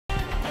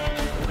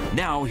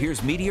Now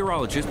here's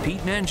meteorologist Pete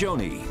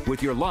Mangione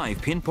with your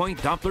live Pinpoint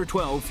Doppler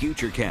 12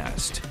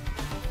 Futurecast.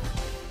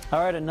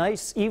 All right, a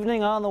nice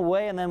evening on the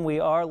way, and then we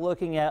are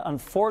looking at,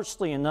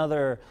 unfortunately,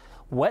 another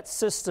wet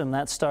system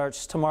that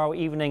starts tomorrow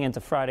evening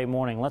into Friday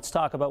morning. Let's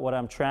talk about what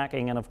I'm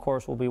tracking, and of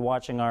course we'll be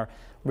watching our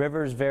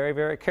rivers very,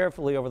 very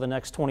carefully over the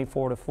next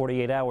 24 to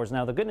 48 hours.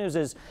 Now the good news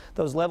is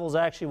those levels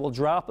actually will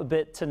drop a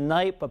bit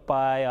tonight, but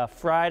by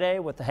Friday,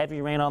 with the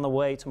heavy rain on the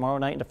way tomorrow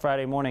night into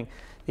Friday morning,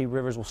 the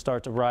rivers will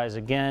start to rise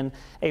again.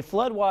 A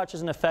flood watch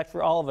is in effect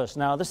for all of us.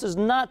 Now, this is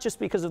not just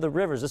because of the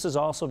rivers. This is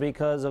also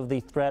because of the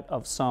threat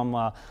of some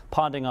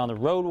ponding on the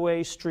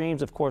roadways,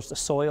 streams. Of course, the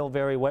soil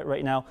very wet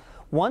right now.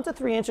 1 to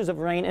 3 inches of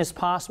rain is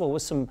possible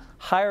with some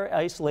higher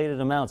isolated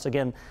amounts.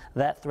 Again,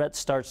 that threat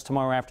starts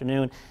tomorrow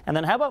afternoon. And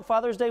then how about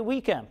Father's Day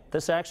weekend?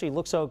 This actually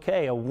looks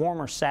okay. A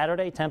warmer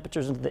Saturday,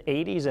 temperatures into the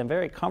 80s, and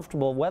very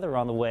comfortable weather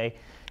on the way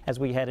as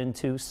we head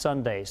into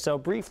Sunday. So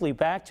briefly,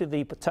 back to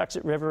the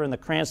Patuxent River in the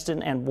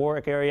Cranston and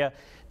Warwick area.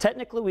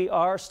 Technically, we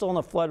are still in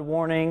a flood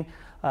warning,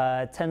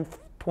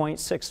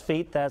 10.6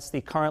 feet. That's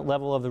the current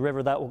level of the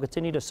river. That will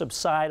continue to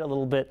subside a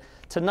little bit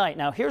tonight.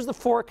 Now, here's the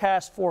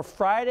forecast for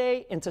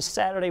Friday into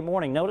Saturday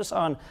morning. Notice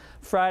on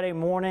Friday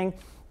morning,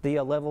 the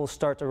levels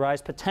start to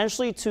rise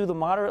potentially to the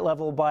moderate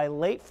level by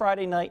late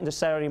Friday night into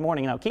Saturday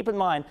morning. Now, keep in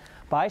mind,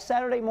 by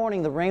Saturday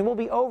morning, the rain will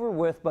be over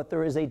with, but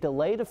there is a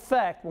delayed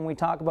effect when we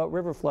talk about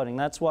river flooding.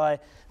 That's why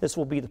this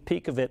will be the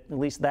peak of it. At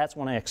least that's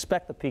when I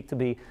expect the peak to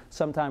be,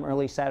 sometime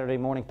early Saturday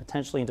morning,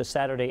 potentially into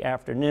Saturday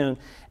afternoon.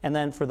 And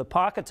then for the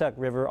Pawcatuck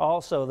River,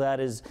 also that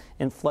is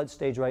in flood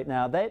stage right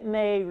now. That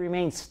may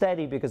remain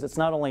steady because it's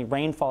not only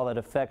rainfall that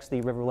affects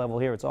the river level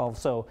here, it's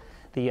also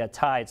the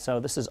tide.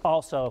 So this is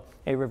also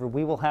a river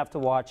we will have to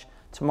watch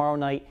tomorrow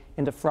night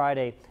into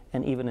Friday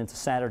and even into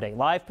Saturday.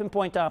 Live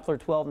Pinpoint Doppler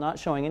 12, not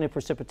showing any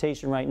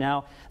precipitation right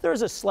now. There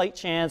is a slight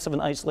chance of an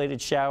isolated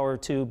shower or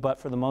two, but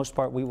for the most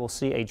part, we will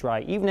see a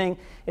dry evening.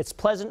 It's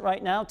pleasant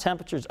right now.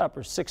 Temperatures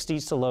upper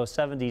 60s to low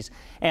 70s.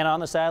 And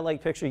on the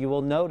satellite picture, you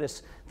will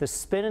notice the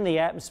spin in the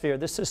atmosphere.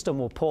 This system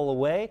will pull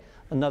away.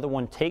 Another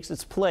one takes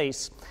its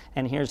place.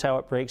 And here's how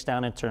it breaks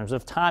down in terms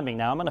of timing.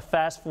 Now, I'm going to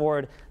fast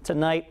forward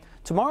tonight.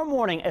 Tomorrow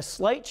morning, a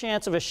slight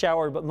chance of a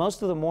shower, but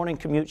most of the morning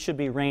commute should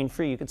be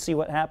rain-free. You can see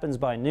what happens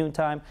by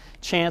noontime.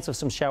 Chance of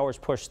some showers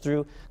push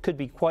through. Could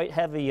be quite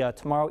heavy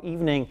tomorrow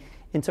evening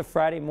into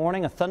Friday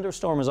morning. A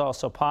thunderstorm is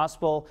also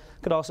possible.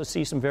 Could also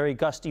see some very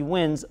gusty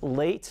winds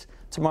late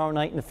tomorrow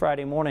night into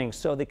Friday morning.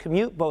 So the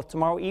commute both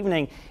tomorrow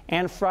evening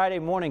and Friday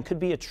morning could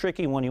be a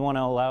tricky one. You want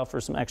to allow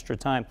for some extra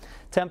time.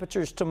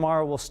 Temperatures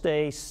tomorrow will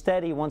stay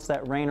steady once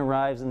that rain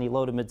arrives in the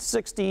low to mid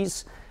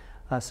 60s.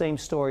 Same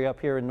story up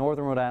here in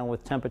northern Rhode Island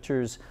with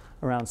temperatures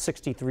around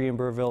 63 in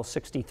Burrillville,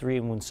 63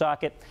 in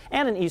Woonsocket,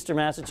 and in eastern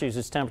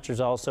Massachusetts, temperatures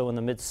also in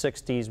the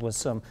mid-60s with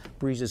some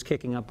breezes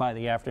kicking up by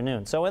the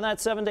afternoon. So in that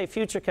 7-day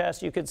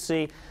futurecast, you could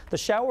see the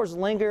showers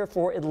linger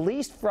for at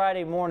least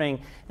Friday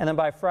morning, and then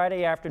by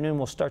Friday afternoon,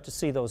 we'll start to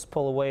see those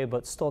pull away,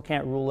 but still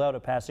can't rule out a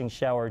passing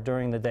shower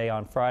during the day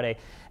on Friday.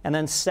 And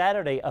then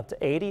Saturday up to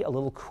 80, a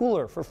little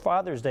cooler for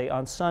Father's Day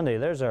on Sunday.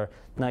 There's our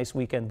nice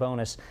weekend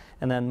bonus.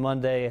 And then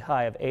Monday,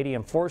 high of 80,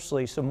 and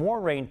fortunately, some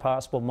more rain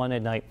possible Monday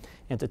night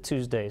into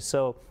Tuesday.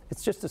 So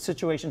it's just a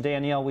situation,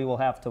 Danielle, we will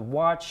have to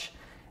watch.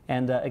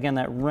 And again,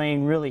 that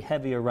rain really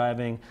heavy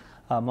arriving,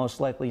 most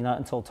likely not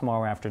until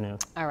tomorrow afternoon.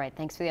 All right,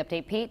 thanks for the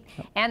update, Pete.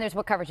 And there's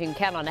what coverage you can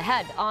count on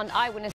ahead on Eyewitness.